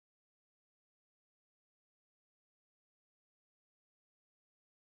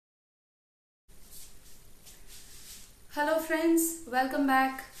Hello friends, welcome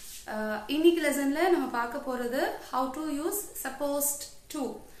back. இன்னைக்கு லெசன்ல நம்ம பார்க்க போறது how to use supposed to.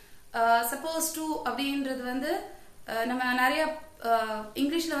 Supposed to அப்படின்றது வந்து நம்ம நிறைய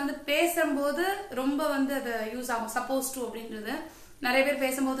இங்கிலீஷ்ல வந்து பேசும்போது ரொம்ப வந்து அது யூஸ் ஆகும். supposed to அப்படின்றது நிறைய பேர்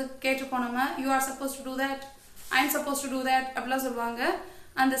பேசும்போது கேட்டிருப்போம் நம்ம you are supposed to do that, I am supposed to do that அப்படிலாம் சொல்லுவாங்க.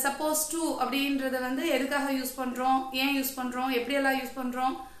 அந்த supposed to அப்படின்றத வந்து எதுக்காக யூஸ் பண்றோம், ஏன் யூஸ் பண்றோம், எப்படி எல்லாம் யூஸ்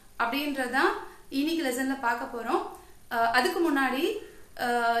பண்றோம் அப்படின்றதான் இன்னைக்கு லெசன்ல பார்க்க போறோம். அதுக்கு முன்னாடி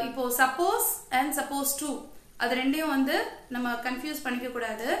இப்போ சப்போஸ் அண்ட் சப்போஸ் டு அது ரெண்டையும் வந்து நம்ம கன்ஃபியூஸ் பண்ணிக்க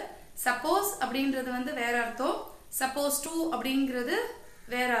கூடாது. சப்போஸ் அப்படின்றது வந்து வேற அர்த்தம், சப்போஸ் டு அப்படிங்கிறது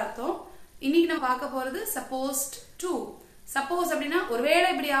வேற அர்த்தம். இன்னைக்கு நம்ம பார்க்க போறது சப்போஸ்ட் டு. சப்போஸ் அப்படின்னா ஒருவேளை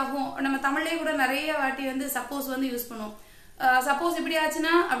இப்படி ஆகும். நம்ம தமிழ்லயே கூட நிறைய வாட்டி வந்து சப்போஸ் வந்து யூஸ் பண்ணுவோம். சப்போஸ் இப்படி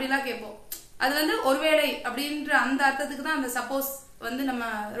ஆச்சுன்னா அப்படிலாம் கேட்போம். அது வந்து ஒருவேளை அப்படின்ற அந்த அர்த்தத்துக்கு தான் அந்த சப்போஸ் வந்து நம்ம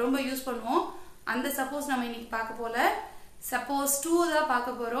ரொம்ப யூஸ் பண்ணுவோம். அந்த சப்போஸ் நம்ம இன்னைக்கு பார்க்க போல சப்போஸ் டு தான்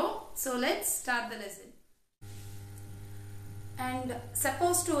பார்க்க போறோம். So let's start the lesson. And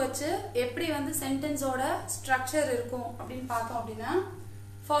suppose to வச்சு எப்படி வந்து சென்டென்ஸோட ஸ்ட்ரக்சர் இருக்கும் அப்படின்னு பார்த்தோம் அப்படின்னா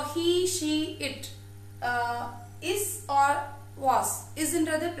for he, she, it, is or was.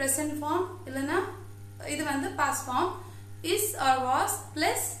 isன்றது present form இல்லைன்னா இது வந்து past form. is or was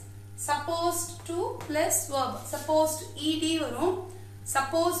plus supposed to plus verb. supposed ed வரும்.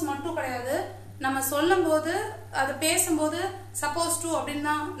 suppose மட்டும் கிடையாது, நம்ம சொல்லும் போது அது பேசும்போது சப்போஸ் டு அப்படின்னு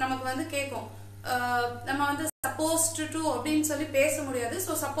தான் நமக்கு வந்து கேட்கும். நம்ம வந்து சப்போஸ் டு அப்படின்னு சொல்லி பேச முடியாது.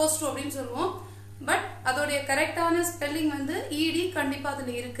 ஸோ சப்போஸ் டு அப்படின்னு சொல்லுவோம். பட் அதோடைய கரெக்டான ஸ்பெல்லிங் வந்து இடி கண்டிப்பா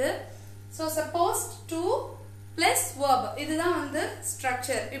அதுல இருக்கு. So suppose to plus verb இதுதான் வந்து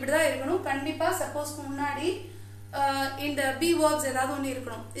ஸ்ட்ரக்சர். இப்படிதான் இருக்கணும். கண்டிப்பா சப்போஸ்க்கு முன்னாடி இந்த பி verbs ஏதாவது ஒன்று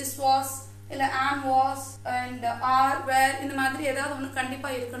இருக்கணும். இஸ் வாஸ் இல்ல am was and are were இந்த மாதிரி ஏதாவது ஒன்று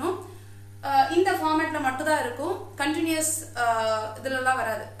கண்டிப்பா இருக்கணும். இந்த ஃபார்மேட்ல மட்டும் தான் இருக்கும். கண்டினியூஸ் இதுலலாம்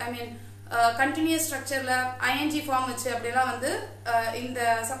வராது. ஐ மீன் கண்டினியூஸ் ஸ்ட்ரக்சர்ல ஐஎன்ஜி ஃபார்ம் வச்சு அப்படிலாம் வந்து இந்த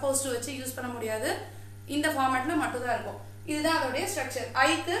சப்போஸ் டு வச்சு யூஸ் பண்ண முடியாது. இந்த ஃபார்மேட்ல மட்டும் தான் இருக்கும். இதுதான் அதோடைய ஸ்ட்ரக்சர்.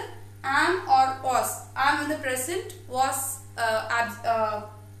 ஐக்கு am or was. am வந்து present, was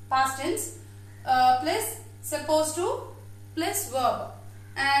past tense, plus supposed to plus verb.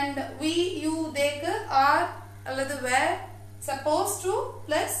 and we, you, theyக்கு are அல்லது were, supposed to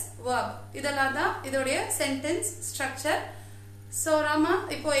plus verb. இதெல்லாம் தான் இதோடைய சென்டென்ஸ் ஸ்ட்ரக்சர். சோ நாம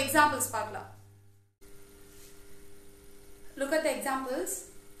இப்போ எக்ஸாம்பிள்ஸ் பார்க்கலாம். Look at the examples.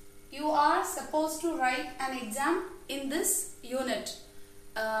 You are supposed to write an exam in this unit.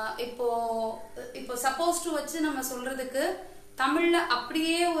 இப்போ supposed to வச்சு நம்ம சொல்றதுக்கு தமிழ்ல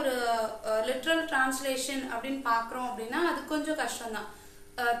அப்படியே ஒரு லிட்ரல் டிரான்ஸ்லேஷன் அப்படின்னு பாக்குறோம் அப்படின்னா அது கொஞ்சம் கஷ்டம் தான்.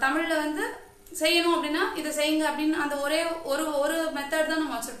 தமிழ்ல வந்து செய்யணும் அப்படின்னா இதை செய்யுங்க அப்படின்னு அந்த ஒரே ஒரு மெத்தட் தான்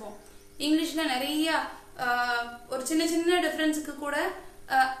நம்ம வச்சிருப்போம். இங்கிலீஷ்ல நிறைய ஒரு சின்ன சின்ன டிஃபரன்ஸுக்கு கூட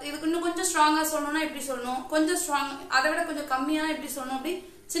இதுக்கு இன்னும் கொஞ்சம் ஸ்ட்ராங்கா சொல்லணும்னா எப்படி சொல்லணும், கொஞ்சம் ஸ்ட்ராங் அதை விட கொஞ்சம் கம்மியா எப்படி சொல்லணும், அப்படி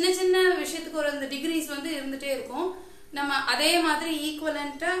சின்ன சின்ன விஷயத்துக்கு ஒரு இந்த டிகிரிஸ் வந்து இருந்துட்டே இருக்கும். நம்ம அதே மாதிரி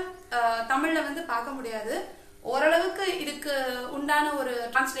ஈக்குவலண்டா தமிழ்ல வந்து பார்க்க முடியாது. ஓரளவுக்கு இதுக்கு உண்டான ஒரு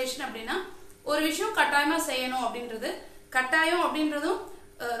டிரான்ஸ்லேஷன் அப்படின்னா ஒரு விஷயம் கட்டாயமா செய்யணும் அப்படின்றது. கட்டாயம் அப்படின்றதும்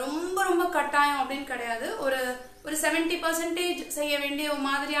ரொம்ப ரொம்ப கட்டாயம் அப்படின்னு கிடையாது. ஒரு 70% செய்ய வேண்டிய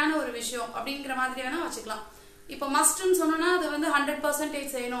மாதிரியான ஒரு விஷயம் அப்படிங்கிற மாதிரி வேணா வச்சுக்கலாம். இப்போ மஸ்ட்னு சொன்னோம்னா அது வந்து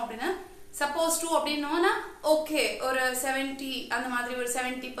 100% செய்யணும் அப்படின்னா சப்போஸ் டு அப்படின்னோம்னா ஓகே ஒரு 70 அந்த மாதிரி ஒரு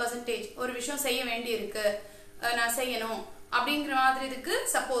 70% ஒரு விஷயம் செய்ய வேண்டி இருக்கு, நான் செய்யணும் அப்படிங்கிற மாதிரி இதுக்கு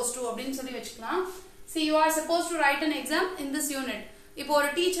சப்போஸ் டு அப்படின்னு சொல்லி வச்சுக்கலாம். See, you are supposed to write an exam in this unit. இப்போ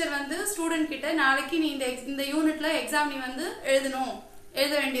ஒரு டீச்சர் வந்து ஸ்டூடெண்ட் கிட்ட நாளைக்கு நீ இந்த யூனிட்ல எக்ஸாம் நீ வந்து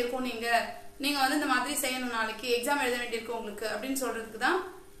எழுத வேண்டியிருக்கும், நீங்க வந்து இந்த மாதிரி செய்யணும், நாளைக்கு எக்ஸாம் எழுத வேண்டியிருக்கும் உங்களுக்கு அப்படின்னு சொல்றதுக்கு தான்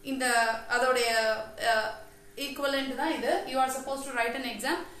இந்த அதோடைய ஈக்குவலண்ட் தான் இது. You are suppose to right an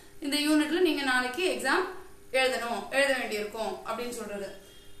exam இந்த யூனிட்ல நீங்க நாளைக்கு எக்ஸாம் எழுத வேண்டியிருக்கும் அப்படின்னு சொல்றது.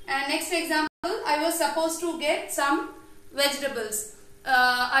 Next example, I was supposed to get some vegetables.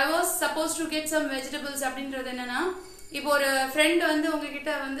 I was supposed to get some vegetables அப்படின்றது என்னன்னா, இப்போ ஒரு ஃப்ரெண்ட் வந்து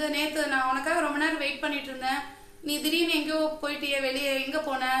உங்ககிட்ட வந்து நேத்து நான் உனக்காக ரொம்ப நேரம் வெயிட் பண்ணிட்டு இருந்தேன், நீ திடீர்னு எங்கேயோ போயிட்டியே, வெளியே எங்க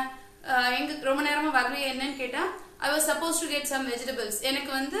போன, எங்க ரொம்ப நேரமா வரலையே என்னன்னு கேட்டா I was supposed to get some vegetables.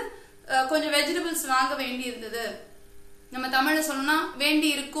 எனக்கு வந்து கொஞ்சம் வெஜிடபிள்ஸ் வாங்க வேண்டி இருந்தது. நம்ம தமிழ்ல சொல்லணும்னா வேண்டி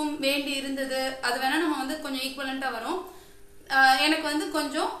இருக்கும், வேண்டி இருந்தது, அது வேணா நம்ம வந்து கொஞ்சம் ஈக்குவலண்டா வரும். எனக்கு வந்து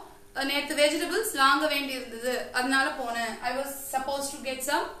கொஞ்சம் நேத்து வெஜிடபிள்ஸ் வாங்க வேண்டி இருந்தது அதனால போனேன். I was supposed to get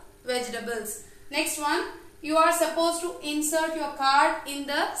some vegetables. Next one, you are supposed to insert your card in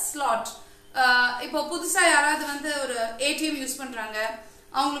the slot. இப்போ புதுசா யாராவது வந்து ஒரு ஏடிஎம் யூஸ் பண்றாங்க,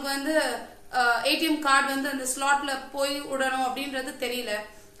 அவங்களுக்கு வந்து ஏடிஎம் கார்டு வந்து அந்த ஸ்லாட்ல போய் விடணும் அப்படின்றது தெரியல.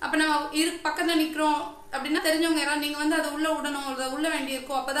 அப்ப நம்ம பக்கத்துல நிக்கிறோம் அப்படின்னா தெரிஞ்சவங்க யாராவது நீங்க வந்து அதை உள்ள விடணும், அதை உள்ள வேண்டி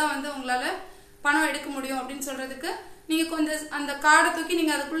இருக்கும், அப்பதான் வந்து உங்களால பணம் எடுக்க முடியும் அப்படின்னு சொல்றதுக்கு நீங்க கொஞ்சம் அந்த கார்டை தூக்கி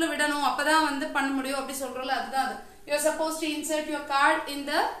நீங்க அதுக்குள்ள விடணும், அப்பதான் வந்து பண்ண முடியும் அப்படி சொல்றோம்ல, அதுதான் அது. You are supposed to insert your card in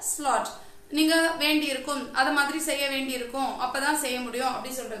the slot. நீங்க வேண்டி இருக்கும், அத மாதிரி செய்ய வேண்டி இருக்கும், அப்பதான் செய்ய முடியும்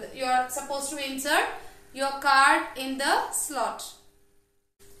அப்படி சொல்றது. You are supposed to insert your card in the slot.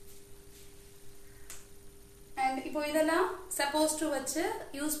 And இப்போ இதெல்லாம் supposed to வச்சு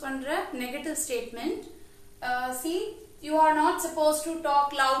யூஸ் பண்ற negative statement. See, you are not supposed to talk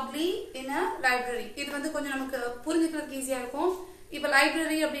loudly in a library. இது வந்து கொஞ்சம் நமக்கு புரிஞ்சுக்கிறதுக்கு ஈஸியா இருக்கும். இப்போ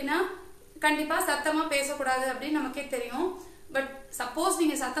லைப்ரரி அப்படின்னா கண்டிப்பா சத்தமா பேசக்கூடாது அப்படின்னு நமக்கே தெரியும். பட் சப்போஸ்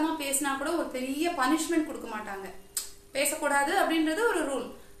நீங்க சத்தமா பேசினா கூட ஒரு பெரிய பனிஷ்மெண்ட் கொடுக்க மாட்டாங்க. பேசக்கூடாது அப்படின்றது ஒரு ரூல்.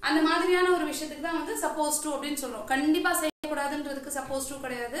 அந்த மாதிரியான ஒரு விஷயத்துக்கு தான் வந்து சப்போஸ் டு அப்படின்னு சொல்றோம். கண்டிப்பா செய்யக்கூடாதுன்றதுக்கு சப்போஸ் டு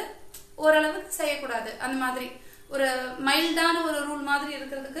கிடையாது, ஓரளவுக்கு செய்யக்கூடாது. அந்த மாதிரி ஒரு மைல்டான ஒரு ரூல் மாதிரி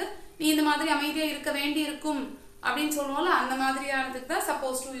இருக்கிறதுக்கு நீ இந்த மாதிரி அமைதியா இருக்க வேண்டி இருக்கும் அப்படின்னு சொல்லுவோம்ல, அந்த மாதிரியானதுக்கு தான்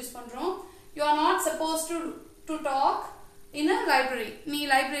சப்போஸ் டு யூஸ் பண்றோம். You are not suppose to talk in a library. நீ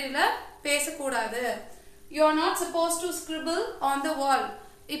லைப்ரரியில பேசக்கூடாது. You are not suppose to scribble on the வால்.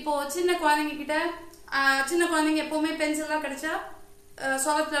 இப்போ சின்ன குழந்தைங்க கிட்ட சின்ன குழந்தைங்க எப்பவுமே பென்சில் எல்லாம் கிடைச்சா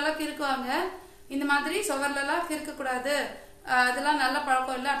சுவத்துல எல்லாம் கிறுக்குவாங்க. இந்த மாதிரி சுவர்ல எல்லாம் கிறுக்க கூடாது, அதெல்லாம் நல்ல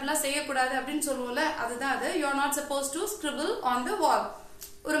பழக்கம் இல்லை, அப்படிலாம் செய்யக்கூடாது அப்படின்னு சொல்லுவோம்ல, அதுதான் அது. You are not suppose to scribble on the வால்.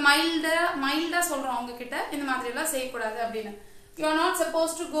 ஒரு மைல்டா சொல்றோம் அவங்க கிட்ட இந்த மாதிரி எல்லாம் செய்யக்கூடாது அப்படின்னு. You are not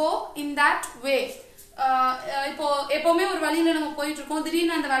suppose to go in that way. இப்போ எப்பவுமே ஒரு வழியில நம்ம போயிட்டு இருக்கோம்,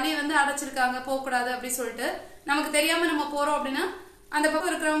 திடீர்னு அந்த வழியை வந்து அடைச்சிருக்காங்க போகக்கூடாது அப்படின்னு சொல்லிட்டு நமக்கு தெரியாம நம்ம போறோம் அப்படின்னா அந்த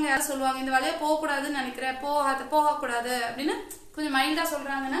பக்கம் இருக்கிறவங்க யாரும் சொல்லுவாங்க இந்த வழியா போகக்கூடாதுன்னு நினைக்கிறேன், போகக்கூடாது அப்படின்னு கொஞ்சம் மைல்டா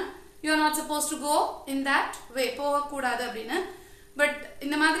சொல்றாங்கன்னா you are not suppose to go in that way, போகக்கூடாது அப்படின்னு. பட்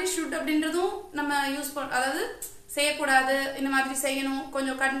இந்த மாதிரி ஷுட் அப்படின்றதும் நம்ம யூஸ் பண்ண, அதாவது செய்யக்கூடாது, இந்த மாதிரி செய்யணும்,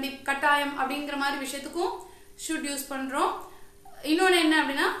 கொஞ்சம் கட்டாயம் அப்படிங்கிற மாதிரி விஷயத்துக்கும் ஷுட் யூஸ் பண்றோம். இன்னொன்னு என்ன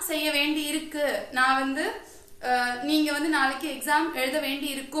அப்படின்னா செய்ய வேண்டி இருக்கு, நான் வந்து நீங்க வந்து நாளைக்கு எக்ஸாம் எழுத வேண்டி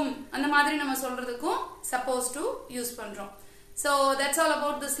இருக்கும், அந்த மாதிரி நம்ம சொல்றதுக்கும் சப்போஸ் டு யூஸ் பண்றோம். So that's all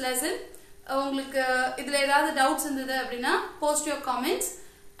about this lesson. உங்களுக்கு இதுல ஏதாவது டவுட்ஸ் இருந்தது அப்படின்னா post your comments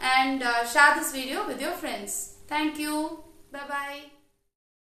and share this video with your friends. Thank you. Bye bye.